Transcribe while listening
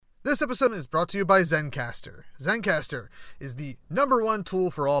This episode is brought to you by Zencastr. Zencastr is the #1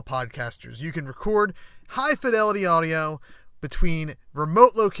 tool for all podcasters. You can record high-fidelity audio between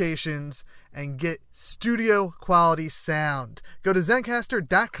remote locations and get studio-quality sound. Go to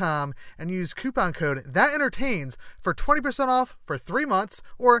Zencastr.com and use coupon code THATENTERTAINS for 20% off for 3 months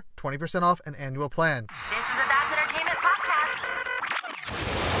or 20% off an annual plan. This is a That's Entertainment podcast.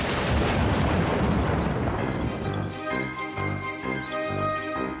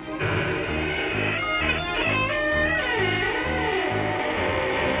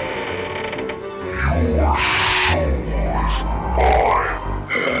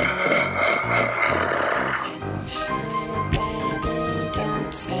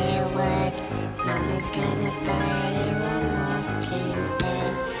 Don't say a word. Mama's gonna buy you a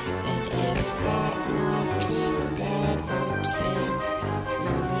mockingbird. And if that mockingbird won't sing,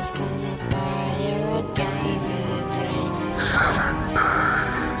 Mama's gonna buy you a diamond ring. 7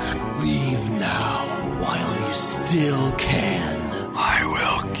 birds. Leave now while you still can. I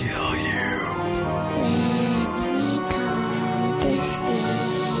will kill you. When we go to sleep,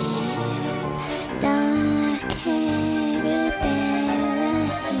 the teddy bear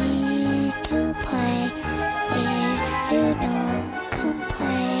are here to play. If you don't come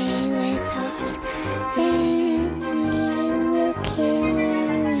play with us, then we will kill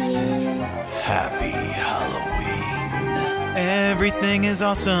you. Happy Halloween. Everything is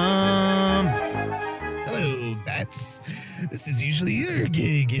awesome. Hello, Bats. This is usually your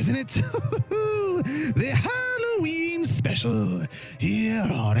gig, isn't it? The Halloween special here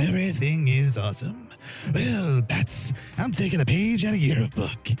on Everything is Awesome. Well, Bats, I'm taking a page out of your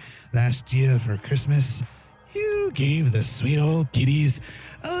book. Last year for Christmas, you gave the sweet old kiddies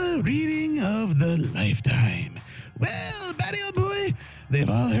a reading of the lifetime. Well, Batty old boy, they've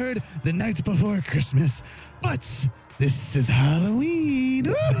all heard The Night Before Christmas, but this is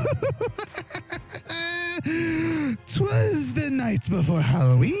Halloween. 'Twas the night before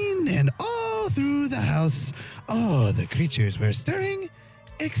Halloween, and all through the house, all the creatures were stirring,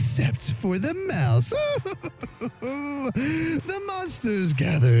 except for the mouse. The monsters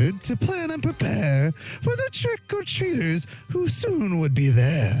gathered to plan and prepare for the trick-or-treaters who soon would be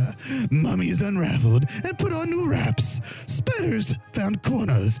there. Mummies unraveled and put on new wraps. Spiders found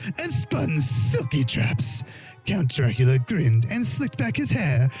corners and spun silky traps. Count Dracula grinned and slicked back his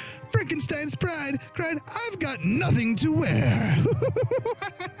hair. Frankenstein's pride cried, "I've got nothing to wear."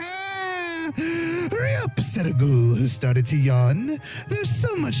 "Hurry up," said a ghoul who started to yawn. "There's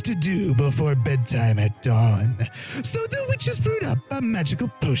so much to do before bedtime at dawn." So the witches brewed up a magical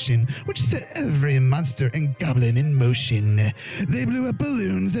potion which set every monster and goblin in motion. They blew up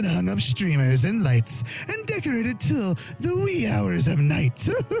balloons and hung up streamers and lights and decorated till the wee hours of night.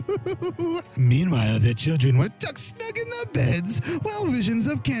 Meanwhile, the children were tucked snug in their beds while visions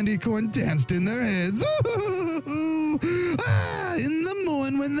of candy corn danced in their heads. In the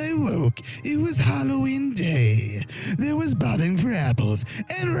morn when they woke, it was Halloween day. There was bobbing for apples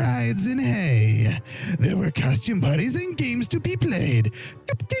and rides in hay. There were costume parties and games to be played,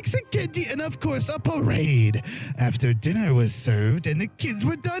 cupcakes and candy, and of course a parade. After dinner was served and the kids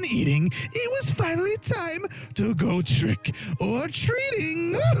were done eating, it was finally time to go trick or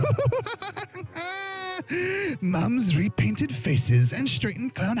treating. Moms repainted faces and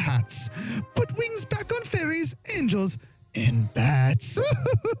straightened clown hats, put wings back on fairies, angels, and bats.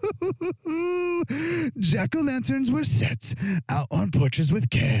 Jack-o'-lanterns were set out on porches with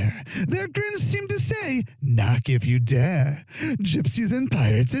care. Their grins seemed to say, "Knock if you dare." Gypsies and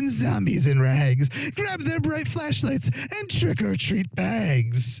pirates and zombies in rags grabbed their bright flashlights and trick-or-treat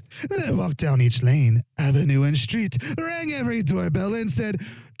bags. They walked down each lane, avenue, and street, rang every doorbell and said,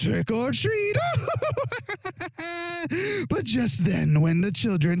 "Trick or treat." But just then, when the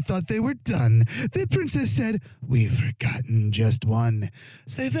children thought they were done, the princess said, "We've forgotten just one."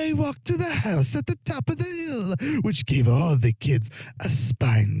 So they walked to the house at the top of the hill, which gave all the kids a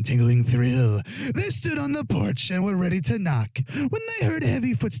spine-tingling thrill. They stood on the porch and were ready to knock when they heard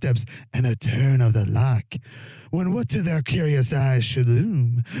heavy footsteps and a turn of the lock. When what to their curious eyes should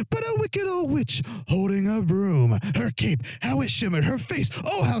loom but a wicked old witch holding a broom. Her cape, how it shimmered, her face,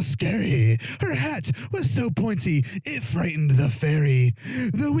 oh how scary. Her hat was so pointy, it frightened the fairy.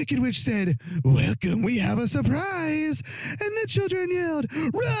 The wicked witch said, "Welcome, we have a surprise." And the children yelled,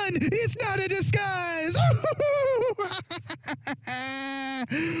 "Run, it's not a disguise."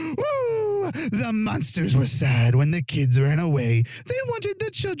 Woo! The monsters were sad when the kids ran away. They wanted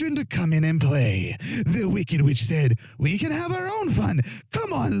the children to come in and play. The wicked witch said, "We can have our own fun.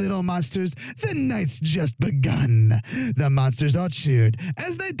 Come on, little monsters, the night's just begun." The monsters all cheered as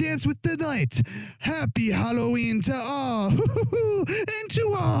as they dance with the night. Happy Halloween to all, and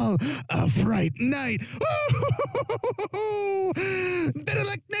to all a fright night. Better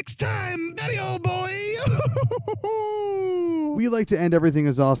luck next time, Daddy old boy. We like to end Everything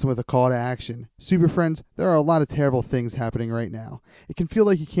is Awesome with a call to action. Super friends, there are a lot of terrible things happening right now. It can feel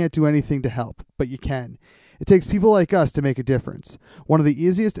like you can't do anything to help, but you can. It takes people like us to make a difference. One of the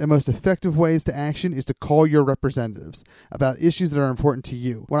easiest and most effective ways to action is to call your representatives about issues that are important to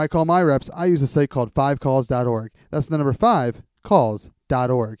you. When I call my reps, I use a site called 5calls.org. That's the number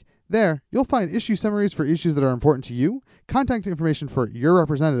 5calls.org. There, you'll find issue summaries for issues that are important to you, contact information for your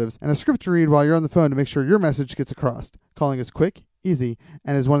representatives, and a script to read while you're on the phone to make sure your message gets across. Calling is quick, easy,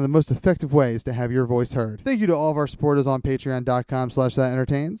 and is one of the most effective ways to have your voice heard. Thank you to all of our supporters on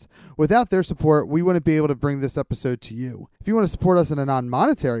patreon.com/thatentertains. Without their support, we wouldn't be able to bring this episode to you. If you want to support us in a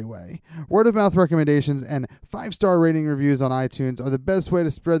non-monetary way, word-of-mouth recommendations and 5-star rating reviews on iTunes are the best way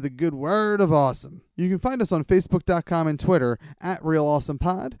to spread the good word of awesome. You can find us on Facebook.com and Twitter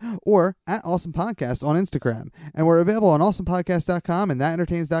 @RealAwesomePod or @AwesomePodcast on Instagram. And we're available on AwesomePodcast.com and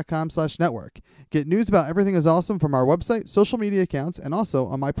ThatEntertains.com/network. Get news about Everything is Awesome from our website, social media accounts, and also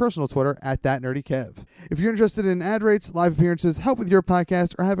on my personal Twitter @ThatNerdyKev. If you're interested in ad rates, live appearances, help with your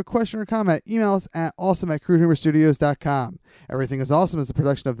podcast, or have a question or comment, email us at awesome@crudeHumorstudios.com. Everything is Awesome is a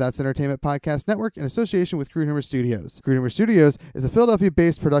production of That's Entertainment Podcast Network in association with Crude Humor Studios. Crude Humor Studios is a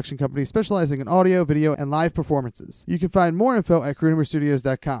Philadelphia-based production company specializing in audio, video, and live performances. You can find more info at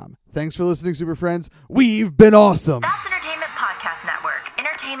crudehumorstudios.com. Thanks for listening, super friends. We've been awesome. That's Entertainment Podcast Network.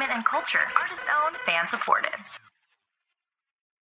 Entertainment and culture. Artist-owned, fan-supported.